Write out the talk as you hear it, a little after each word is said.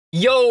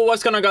Yo,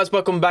 what's going on, guys?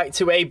 Welcome back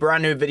to a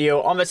brand new video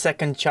on the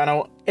second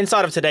channel.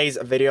 Inside of today's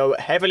video,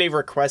 heavily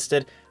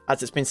requested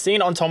as it's been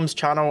seen on Tom's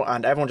channel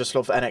and everyone just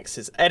loves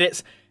NX's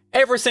edits.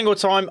 Every single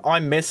time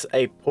I miss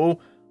a pull,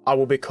 I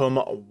will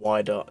become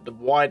wider.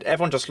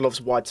 Everyone just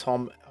loves wide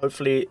Tom.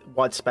 Hopefully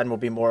wide Spen will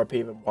be more OP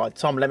than wide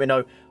Tom. Let me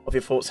know of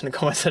your thoughts in the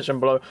comment section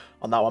below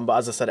on that one. But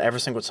as I said, every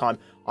single time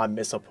I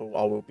miss a pull,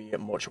 I will be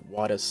much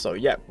wider. So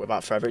yeah,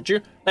 without further ado,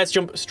 let's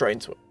jump straight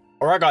into it.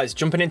 Alright guys,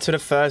 jumping into the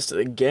first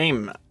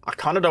game. I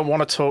kind of don't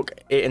want to talk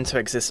it into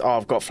existence. Oh,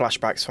 I've got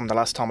flashbacks from the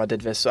last time I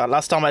did this.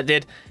 Last time I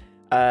did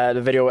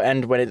the video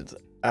end when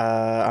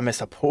I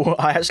missed a pull.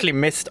 I actually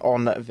missed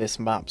on this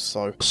map.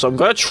 So I'm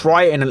going to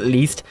try and at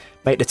least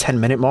make the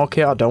 10-minute mark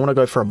here. I don't want to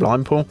go for a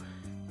blind pull.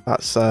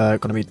 That's going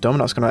to be dumb.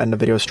 That's going to end the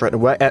video straight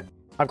away.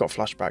 I've got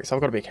flashbacks. I've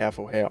got to be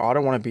careful here. I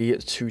don't want to be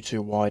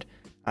too wide.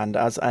 And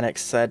as NX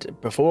said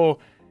before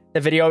the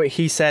video,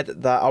 he said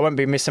that I won't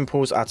be missing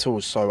pulls at all,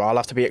 so I'll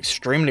have to be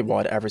extremely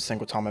wide every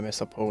single time I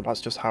miss a pull.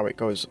 That's just how it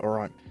goes. All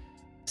right,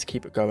 let's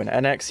keep it going.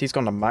 NX, he's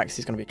gone to max.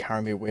 He's going to be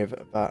carrying me with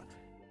that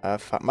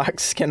fat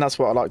max skin. That's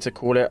what I like to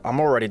call it.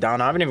 I'm already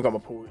down. I haven't even got my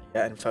pull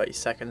yet in 30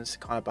 seconds.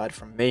 Kind of bad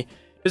from me.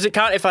 Does it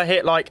count if I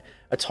hit like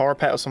a Tara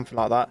pet or something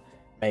like that?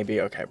 Maybe.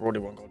 Okay, we're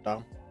already one goal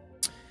down.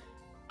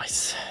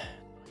 Nice.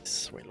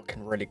 We're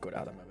looking really good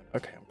at the moment.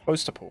 Okay, I'm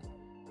close to pull.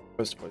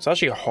 It's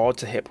actually hard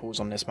to hit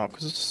pulls on this map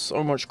because there's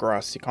so much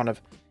grass. You're kind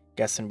of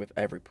guessing with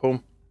every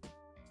pull.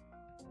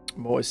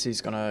 Mortis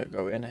is going to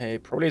go in here.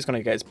 Probably is going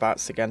to get his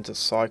bats again to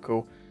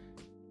cycle.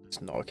 It's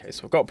not okay.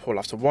 So we've got a pull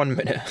after 1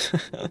 minute.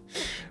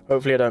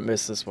 Hopefully I don't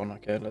miss this one.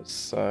 Okay,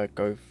 let's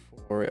go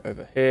for it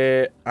over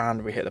here.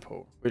 And we hit the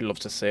pull. We'd love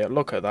to see it.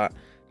 Look at that.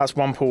 That's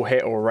one pull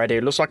hit already.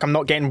 It looks like I'm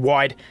not getting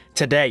wide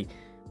today.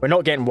 We're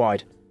not getting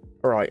wide.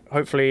 All right.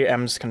 Hopefully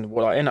Ems can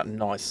walk that in.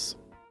 Nice.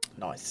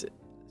 Nice.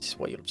 This is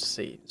what you love to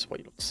see. It's what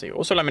you love to see.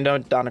 Also, let me know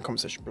down in the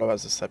comment section below,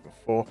 as I said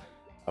before,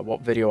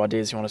 what video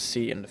ideas you want to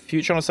see in the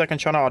future on the second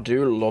channel. I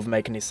do love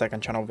making these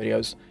second channel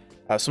videos,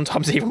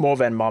 sometimes even more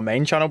than my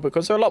main channel,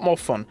 because they're a lot more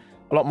fun,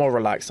 a lot more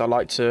relaxed. I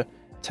like to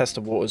test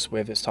the waters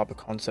with this type of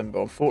content, but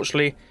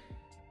unfortunately,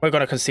 we're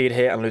going to concede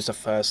here and lose the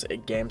first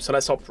game. So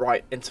let's hop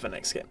right into the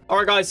next game. All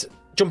right, guys,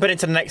 jumping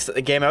into the next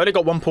game. I only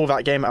got one pull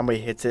that game, and we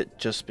hit it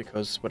just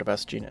because we're the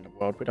best unit in the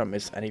world. We don't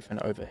miss anything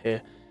over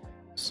here.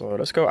 So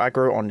let's go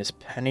aggro on this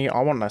Penny.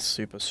 I want that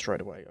super straight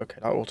away. Okay,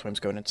 that auto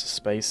aim's going into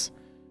space.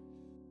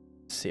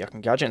 Let's see, I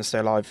can gadget and stay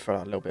alive for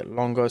a little bit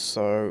longer.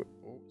 So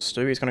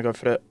Stewie's going to go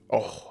for it.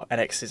 Oh,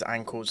 NX's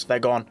ankles. They're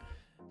gone.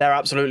 They're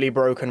absolutely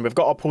broken. We've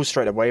got our pull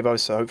straight away, though.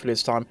 So hopefully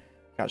this time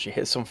we can actually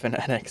hit something.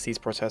 NX, he's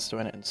protesting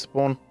it and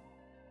spawn.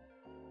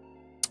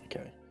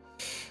 Okay.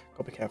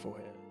 Got to be careful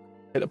here.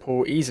 Hit the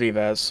pull easily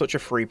there. Such a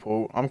free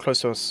pull. I'm close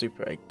to a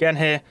super again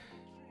here.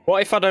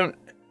 What if I don't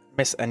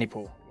miss any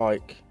pull?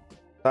 Like...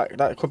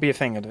 That could be a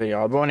thing in the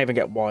video. I won't even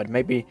get wide.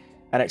 Maybe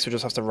NX will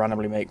just have to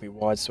randomly make me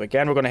wide. So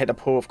again, we're going to hit the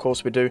pull. Of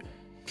course we do.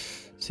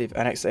 See if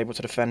NX is able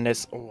to defend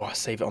this. Oh, I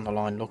save it on the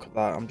line. Look at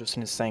that. I'm just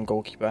an insane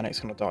goalkeeper. NX is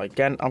going to die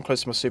again. I'm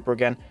close to my super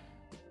again.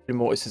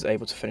 Mortis is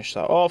able to finish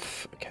that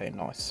off. Okay,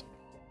 nice.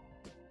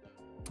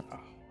 Oh,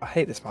 I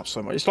hate this map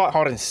so much. It's like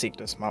hard and seek,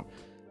 this map.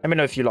 Let me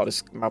know if you like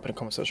this map in the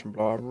comment section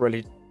below. I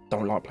really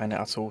don't like playing it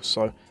at all.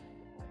 So I'm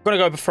going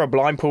to go for a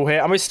blind pull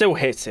here. And we still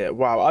hit it.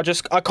 Wow.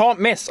 I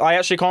can't miss. I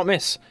actually can't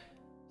miss.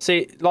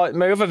 See, like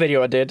my other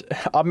video I did,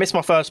 I missed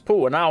my first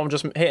pull, and now I'm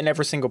just hitting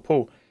every single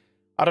pull.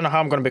 I don't know how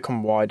I'm going to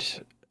become wide,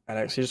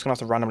 NX. You're just going to have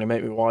to randomly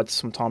make me wide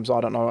sometimes.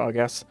 I don't know, I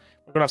guess.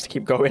 We're going to have to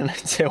keep going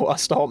until I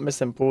start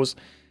missing pulls.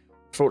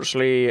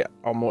 Fortunately,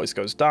 our Mortis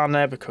goes down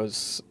there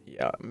because,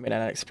 yeah,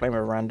 NX playing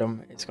with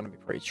random, it's going to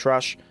be pretty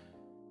trash.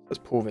 Let's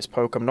pull this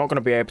poke. I'm not going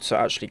to be able to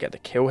actually get the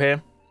kill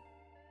here.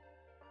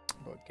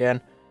 But again,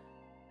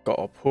 got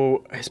our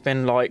pull. It's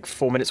been like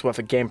 4 minutes worth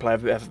of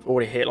gameplay. I've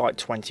already hit like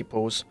 20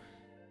 pulls.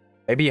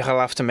 Maybe he'll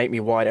have to make me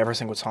wide every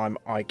single time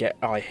I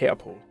hit a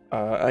pull.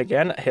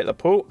 Again, hit the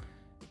pull.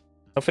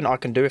 Nothing I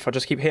can do if I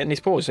just keep hitting these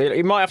pulls.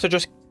 He might have to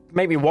just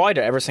make me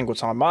wider every single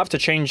time. Might have to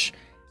change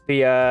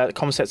the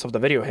concepts of the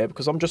video here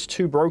because I'm just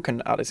too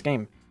broken at this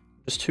game.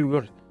 Just too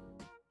good.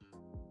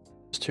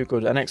 Just too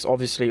good. NX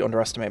obviously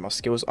underestimate my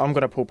skills. I'm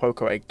going to pull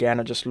Poco again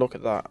and just look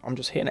at that. I'm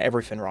just hitting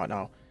everything right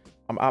now.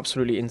 I'm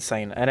absolutely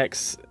insane.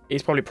 NX,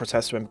 he's probably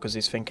protesting because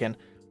he's thinking...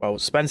 Well,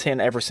 Spen's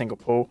hitting every single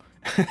pull.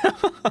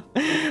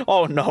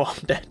 Oh no, I'm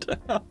dead.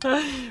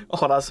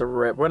 Oh, that's a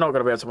rip. We're not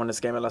going to be able to win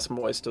this game unless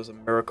Mortis does a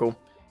miracle.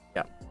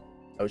 Yeah,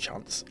 no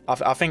chance.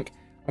 I think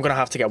I'm going to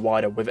have to get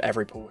wider with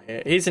every pull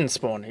here. He's in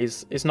spawn.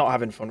 He's not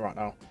having fun right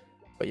now.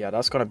 But yeah,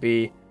 that's going to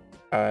be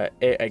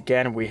it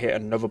again. We hit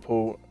another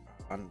pull.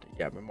 And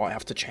yeah, we might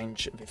have to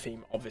change the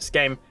theme of this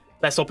game.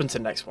 Let's hop into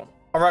the next one.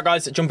 All right,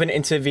 guys, jumping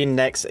into the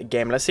next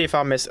game. Let's see if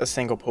I miss a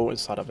single pull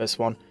inside of this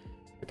one.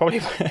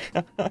 Probably.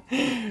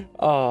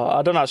 Oh,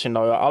 I don't actually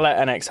know. I'll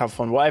let NX have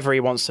fun. Whatever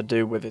he wants to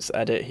do with his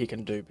edit, he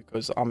can do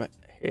because I'm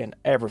hitting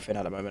everything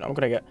at the moment. I'm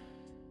going to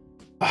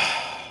get...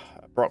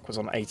 Brock was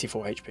on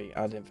 84 HP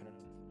and infinite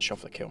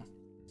shove the kill.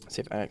 Let's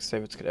see if NX is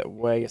able to get it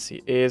away. Yes,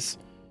 he is.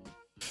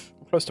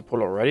 I'm close to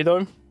pull already,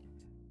 though.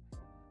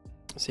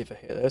 Let's see if I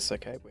hit this.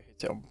 Okay, we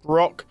hit it on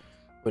Brock.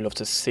 We love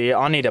to see it.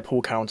 I need a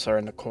pull counter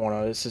in the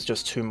corner. This is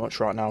just too much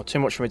right now. Too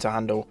much for me to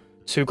handle.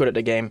 Too good at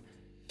the game.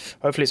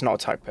 Hopefully it's not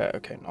attack pet.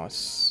 Okay,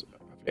 nice.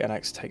 Hopefully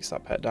NX takes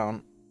that pet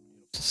down.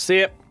 To see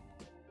it.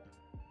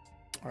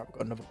 Alright, we've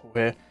got another pull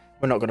here.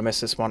 We're not going to miss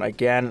this one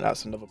again.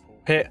 That's another pull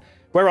hit.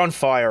 We're on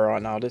fire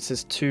right now. This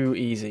is too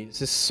easy.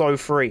 This is so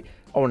free.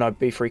 Oh no,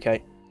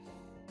 B3K.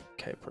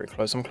 Okay, pretty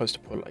close. I'm close to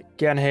pull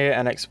again here.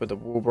 NX with the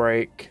wall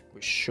break.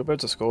 We should be able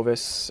to score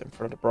this in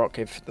front of the Brock.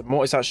 If the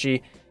Mortis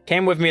actually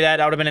came with me there,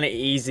 that would have been an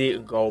easy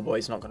goal, but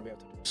he's not going to be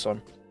able to do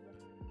so.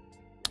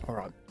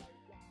 Alright.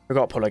 We've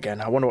got to pull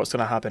again. I wonder what's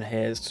going to happen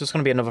here. It's just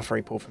going to be another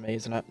free pull for me,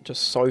 isn't it?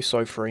 Just so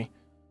free.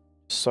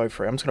 So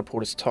free. I'm just going to pull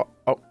this top.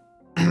 Oh.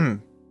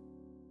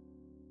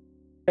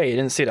 Hey, you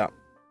didn't see that.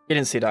 You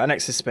didn't see that.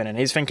 NX is spinning.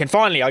 He's thinking,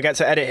 finally, I get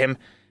to edit him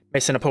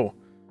missing a pull.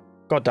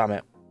 God damn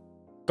it.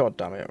 God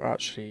damn it.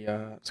 Actually,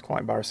 it's quite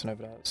embarrassing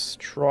over there. Let's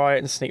try it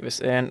and sneak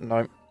this in.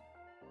 No.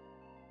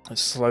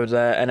 It's slow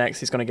there. NX,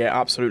 he's going to get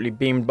absolutely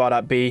beamed by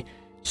that B.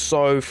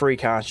 So free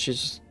cash.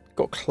 She's just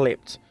got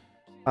clipped.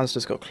 Man's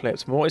just got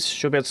clipped. Mortis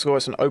should be able to score.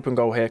 It's an open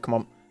goal here. Come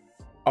on.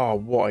 Oh,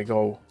 what a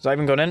goal. Has that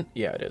even gone in?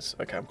 Yeah, it is.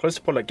 Okay, I'm close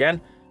to pull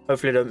again.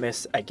 Hopefully I don't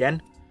miss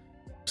again.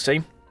 See?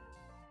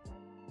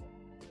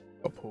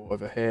 Got a pull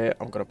over here.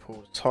 I'm going to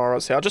pull Tara.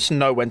 See, I just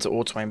know when to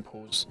auto-aim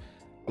pulls.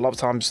 A lot of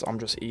times I'm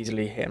just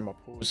easily hitting my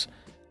pulls.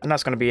 And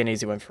that's going to be an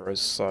easy win for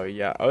us. So,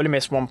 yeah, only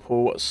missed one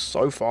pull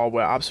so far.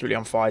 We're absolutely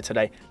on fire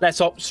today. Let's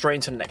hop straight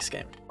into the next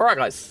game. All right,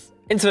 guys.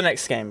 Into the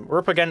next game. We're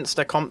up against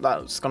a comp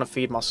that's going to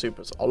feed my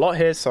supers a lot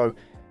here. So,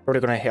 probably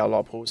going to hit a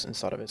lot of pulls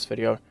inside of this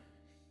video.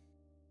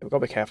 We've got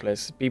to be careful.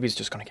 This BB's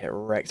just going to get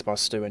wrecked by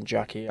Stu and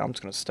Jackie. I'm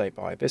just going to stay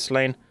by this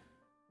lane.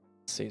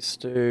 See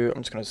Stu.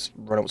 I'm just going to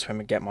run up to him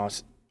and get my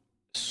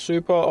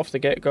super off the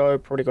get-go.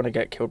 Probably going to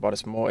get killed by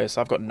this Mortis.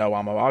 I've got no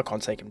ammo. I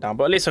can't take him down.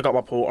 But at least I got my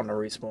pull on the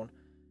respawn.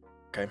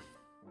 Okay.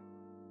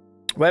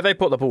 Where have they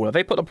put the ball? Have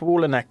they put the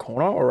ball in their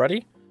corner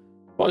already?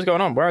 What is going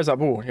on? Where is that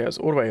ball? Yeah, it's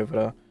all the way over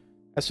there.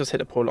 Let's just hit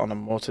the pull on the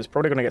Mortis.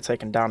 Probably going to get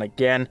taken down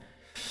again.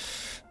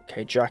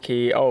 Okay,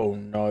 Jackie. Oh,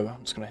 no.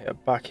 I'm just going to hit her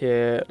back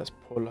here. Let's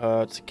pull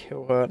her to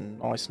kill her.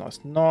 Nice, nice,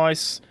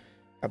 nice.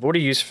 I've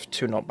already used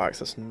 2 knockbacks.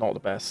 That's not the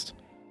best.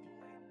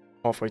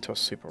 Halfway to a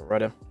super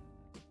already.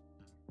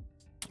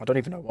 I don't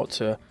even know what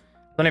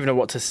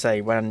to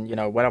say when, you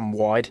know, when I'm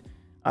wide.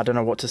 I don't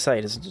know what to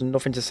say. There's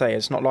nothing to say.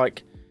 It's not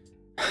like...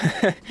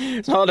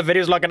 it's not like the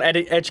video's like an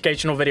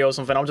educational video or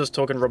something. I'm just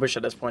talking rubbish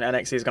at this point.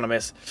 NXT is going to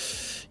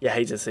miss. Yeah,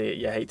 hate to see it.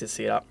 Yeah, hate to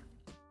see that.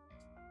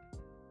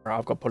 Right,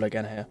 I've got pull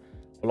again here.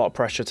 A lot of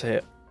pressure to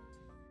hit.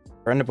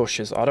 We're in the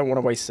bushes. I don't want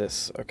to waste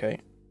this. Okay.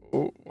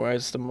 Oh,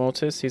 where's the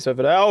Mortis? He's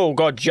over there. Oh,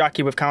 God.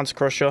 Jackie with Counter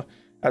Crusher.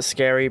 That's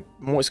scary.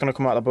 Mortis going to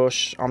come out of the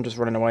bush. I'm just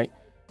running away.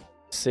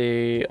 Let's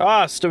see.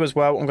 Ah, Stu as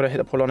well. I'm going to hit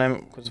the pull on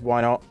him because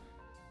why not?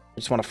 We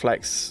just want to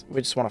flex.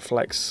 We just want to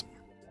flex.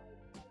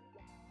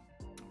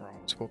 Right,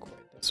 let's walk away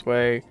this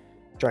way.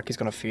 Jackie's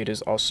going to feed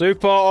us our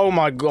super. Oh,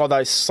 my God.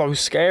 That is so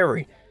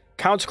scary.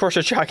 Counter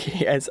Crusher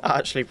Jackie is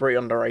actually pretty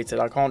underrated.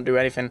 I can't do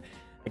anything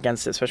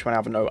against it, especially when I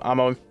have no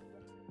ammo.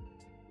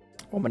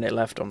 1 minute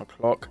left on the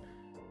clock.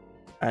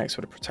 Thanks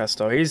for the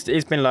Protesto.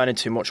 He's been learning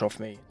too much off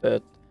me.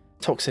 The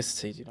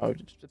toxicity, you know,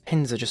 the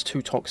pins are just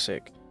too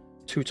toxic.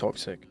 Too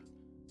toxic.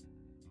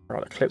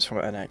 Right, the clips from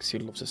NX,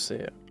 you'd love to see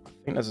it. I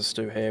think there's a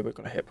Stu here. We're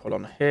going to hit pull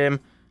on him.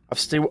 I've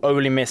still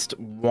only missed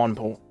 1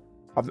 pull.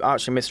 I've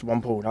actually missed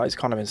 1 pull. That is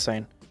kind of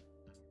insane.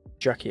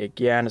 Jackie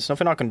again. There's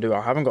nothing I can do.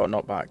 I haven't got a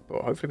knockback,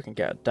 but hopefully we can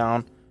get it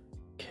down.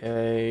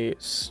 Okay,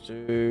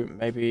 Stu.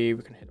 Maybe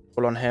we can hit a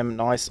pull on him.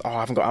 Nice. Oh, I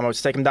haven't got ammo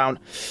to take him down.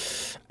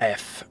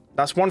 F.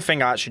 That's one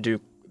thing I actually do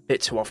a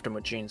bit too often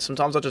with Jeans.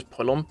 Sometimes I just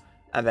pull them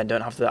and then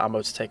don't have the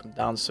ammo to take them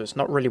down. So it's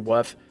not really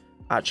worth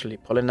actually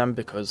pulling them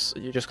because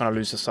you're just going to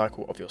lose the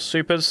cycle of your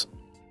supers.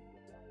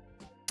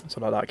 So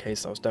like that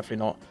case, that was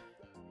definitely not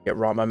the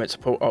right moment to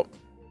pull. Oh,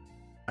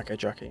 okay,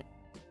 Jackie.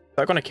 Is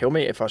that going to kill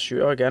me if I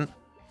shoot her again?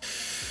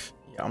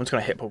 Yeah, I'm just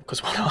going to hit pull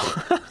because why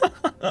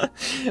not?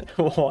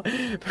 What?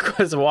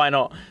 Because why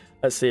not?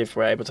 Let's see if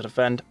we're able to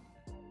defend.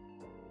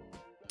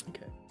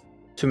 Okay,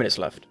 2 minutes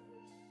left.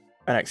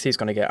 NXT is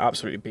going to get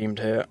absolutely beamed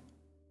here.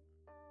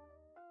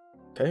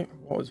 Okay,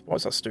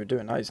 what's that Stu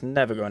doing? That is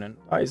never going in.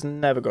 That is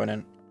never going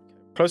in.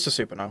 Close to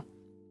super now.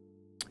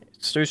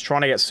 Stu's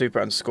trying to get super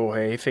and score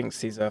here. He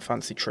thinks he's a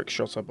fancy trick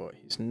shotter, but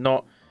he's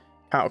not.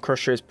 Counter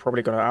Crusher is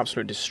probably going to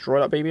absolutely destroy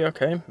that baby.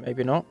 Okay,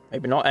 maybe not.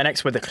 Maybe not.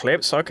 NX with the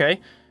clips. Okay.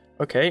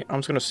 Okay, I'm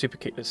just going to super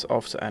kick this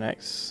off to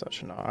NX.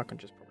 Actually, no, I can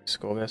just probably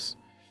score this.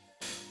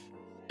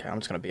 Okay, I'm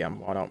just going to BM.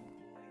 Why not?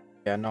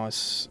 Yeah,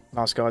 nice.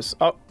 Nice, guys.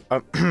 Oh,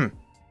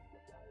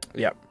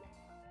 yeah.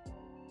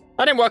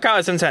 That didn't work out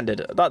as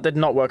intended. That did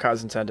not work out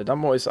as intended. That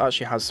Mortis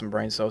actually has some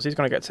brain cells. He's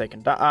going to get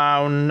taken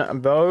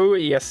down, Bo.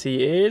 Yes,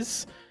 he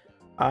is.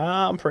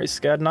 I'm pretty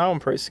scared now. I'm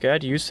pretty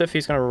scared. Yusuf,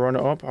 he's going to run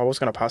it up. I was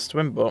going to pass to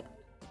him, but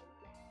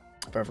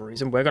for whatever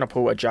reason, we're going to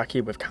pull a Jackie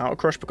with Counter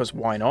Crush because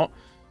why not?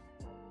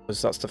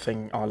 Because that's the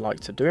thing I like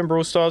to do in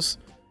Brawl Stars.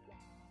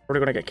 Probably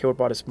going to get killed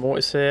by this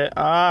Mortis here.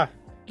 Ah,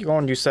 go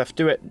on, Yusuf.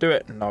 Do it. Do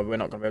it. No, we're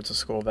not going to be able to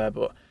score there,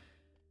 but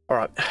All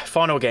right,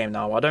 final game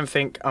now. I don't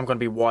think I'm going to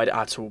be wide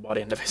at all by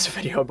the end of this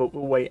video, but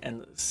we'll wait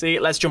and see.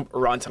 Let's jump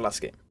right into the last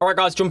game. All right,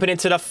 guys, jumping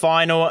into the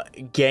final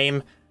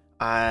game.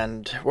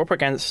 And we're up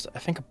against, I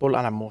think, a Bull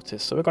and a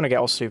Mortis. So we're going to get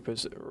our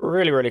supers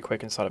really, really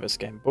quick inside of this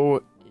game.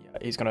 Bull, yeah,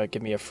 he's going to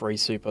give me a free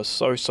super.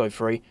 So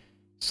free.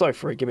 So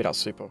free. Give me that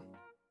super. All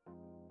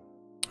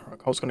right,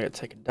 Cole's going to get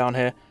taken down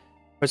here.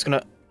 We're just going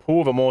to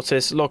pull the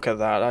Mortis. Look at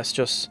that. That's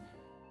just...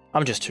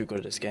 I'm just too good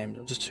at this game.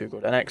 I'm just too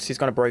good. NX, he's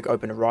going to break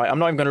open the right. I'm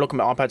not even going to look at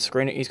my iPad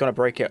screen. He's going to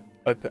break it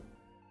open.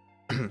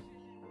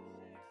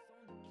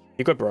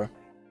 You good, bro?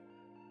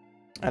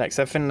 NX,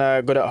 everything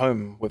good at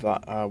home with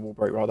that wall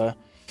break right there.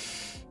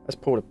 Let's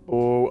pull the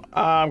ball.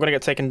 I'm going to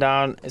get taken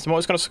down. Is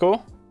Mortis going to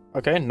score?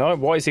 Okay, no.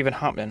 What is even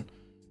happening?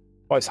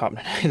 What is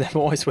happening? Then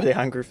Mortis with the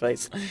angry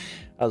face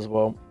as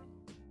well.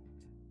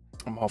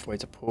 I'm halfway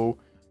to pull.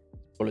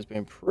 Ball is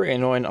being pretty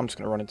annoying. I'm just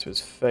going to run into his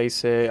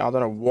face here. I don't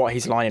know what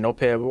he's lining up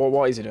here.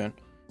 What is he doing?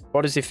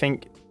 What does he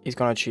think he's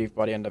going to achieve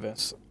by the end of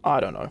this? I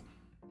don't know.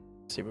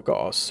 Let's see, we've got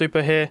our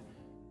super here.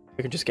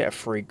 We can just get a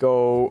free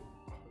goal.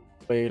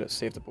 Hopefully, let's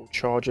see if the ball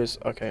charges.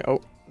 Okay.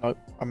 Oh, no.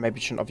 I maybe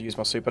shouldn't have used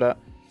my super there.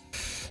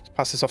 Let's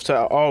pass this off to...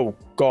 Oh,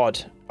 God.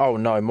 Oh,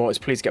 no. Mortis,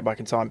 please get back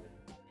in time.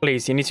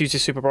 Please, you need to use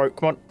your super, bro.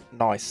 Come on.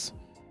 Nice.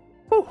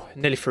 Whew,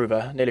 nearly through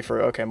there. Nearly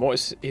through. Okay,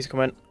 Mortis, he's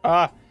coming.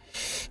 No.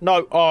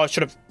 Oh, I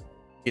should have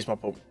used my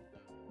ball.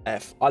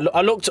 F. I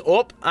looked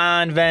up,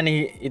 and then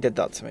he did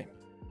that to me.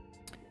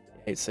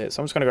 It's it.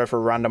 So I'm just going to go for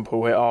a random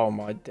pull here. Oh,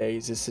 my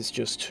days. This is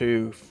just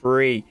too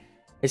free.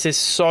 This is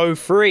so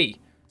free.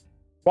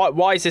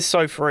 Why is this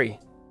so free?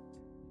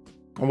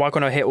 And why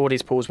couldn't I hit all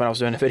these pulls when I was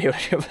doing a video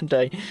the other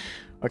day?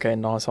 Okay,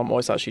 nice. I'm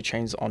always actually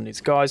changed on these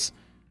guys.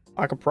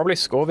 I could probably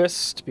score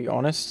this, to be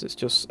honest. It's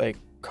just a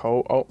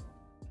Cole. Oh,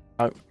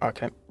 no.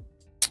 Okay.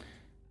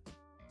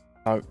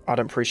 No, I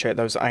don't appreciate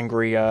those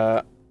angry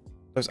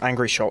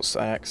shots,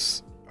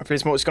 NX. Hopefully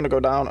it's going to go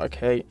down.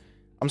 Okay.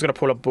 I'm just going to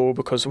pull a ball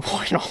because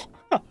why not?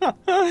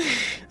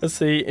 Let's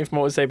see if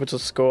Mortis is able to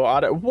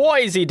score.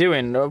 What is he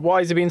doing?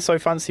 Why is he being so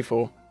fancy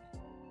for?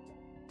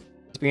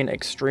 He's being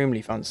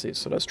extremely fancy.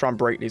 So let's try and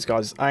break these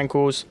guys'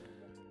 ankles.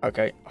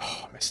 Okay.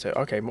 Oh, I missed it.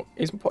 Okay.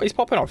 He's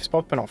popping off. He's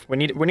popping off. We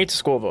need to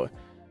score, though.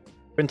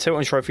 We've been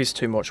tilting trophies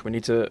too much. We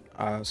need to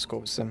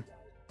score with them.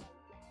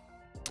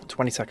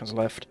 20 seconds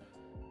left.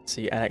 Let's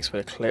see NX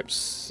with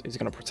Eclipse. Is he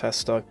going to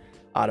protest, though?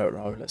 I don't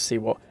know. Let's see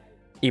what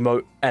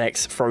emote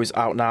NX throws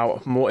out now.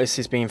 Mortis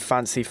is being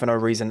fancy for no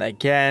reason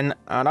again.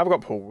 And I've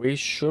got Paul. We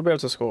should be able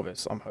to score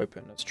this, I'm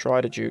hoping. Let's try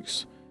the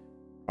Jukes.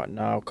 Right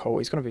now, Cole,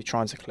 he's going to be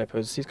trying to clip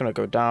us. He's going to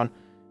go down.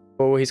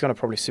 Oh, he's going to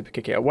probably super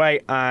kick it away.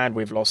 And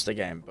we've lost the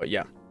game. But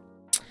yeah.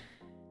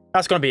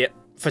 That's going to be it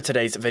for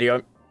today's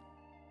video.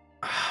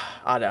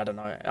 I don't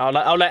know.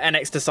 I'll let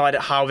NX decide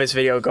how this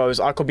video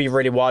goes. I could be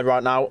really wide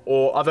right now.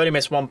 Or I've only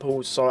missed one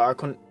pull, so I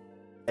couldn't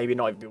maybe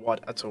not even be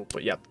wide at all.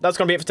 But yeah, that's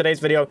going to be it for today's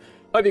video.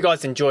 Hope you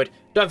guys enjoyed.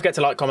 Don't forget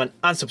to like, comment,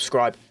 and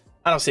subscribe.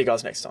 And I'll see you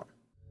guys next time.